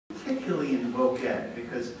particularly in voc ed,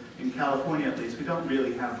 because in California at least, we don't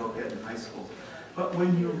really have voc ed in high schools. But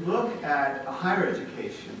when you look at higher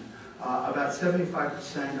education, about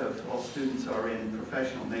 75% of all students are in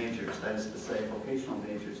professional majors, that is to say vocational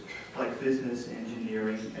majors, like business,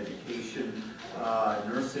 engineering, education,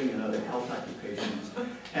 nursing, and other health occupations.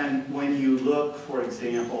 And when you look, for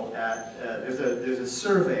example, at, there's a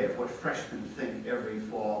survey of what freshmen think every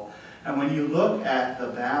fall. And when you look at the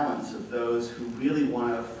balance of those who really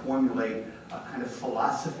want to formulate a kind of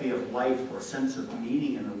philosophy of life or sense of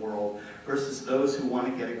meaning in the world versus those who want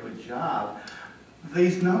to get a good job,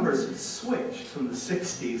 these numbers have switched from the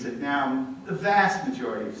 60s, and now the vast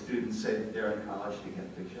majority of students say that they're in college to get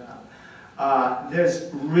a good job.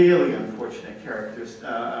 There's really unfortunate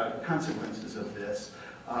consequences of this.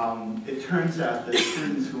 It turns out that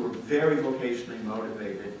students who are very vocationally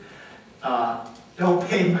motivated don't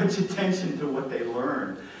pay much attention to what they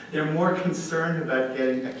learn. They're more concerned about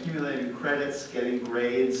accumulating credits, getting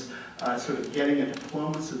grades, sort of getting a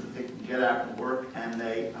diploma so that they can get out and work, and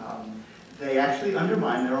they actually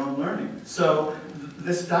undermine their own learning. So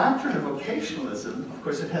this doctrine of vocationalism, of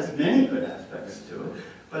course, it has many good aspects to it,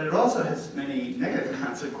 but it also has many negative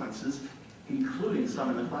consequences, including some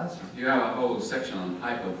in the classroom. You have a whole section on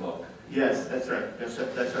hypervoc. Yes, that's right. That's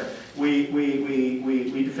right.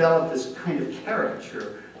 We developed this kind of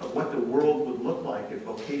caricature of what the world would look like if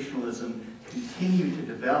vocationalism continued to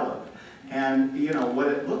develop. And you know what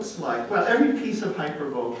it looks like. Well, every piece of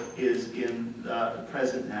hypervoc is in the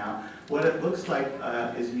present now. What it looks like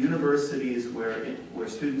is universities where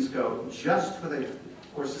students go just for the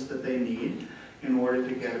courses that they need in order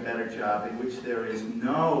to get a better job, in which there is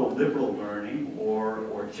no liberal learning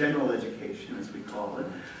or general education, as we call it.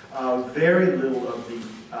 Very little of the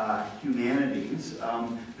humanities,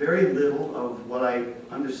 very little of what I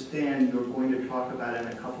understand you're going to talk about in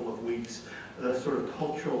a couple of weeks, the sort of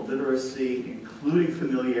cultural literacy, including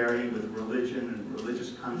familiarity with religion and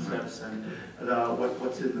religious concepts and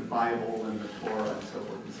what's in the Bible and the Torah and so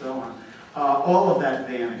forth and so on. All of that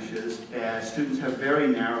vanishes as students have very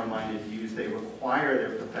narrow-minded views. They require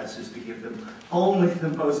their professors to give them only the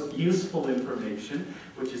most useful information,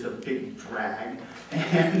 which is a big drag.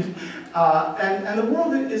 And the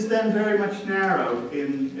world is then very much narrowed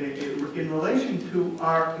in relation to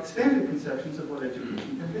our expanded conceptions of what education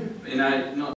can be. And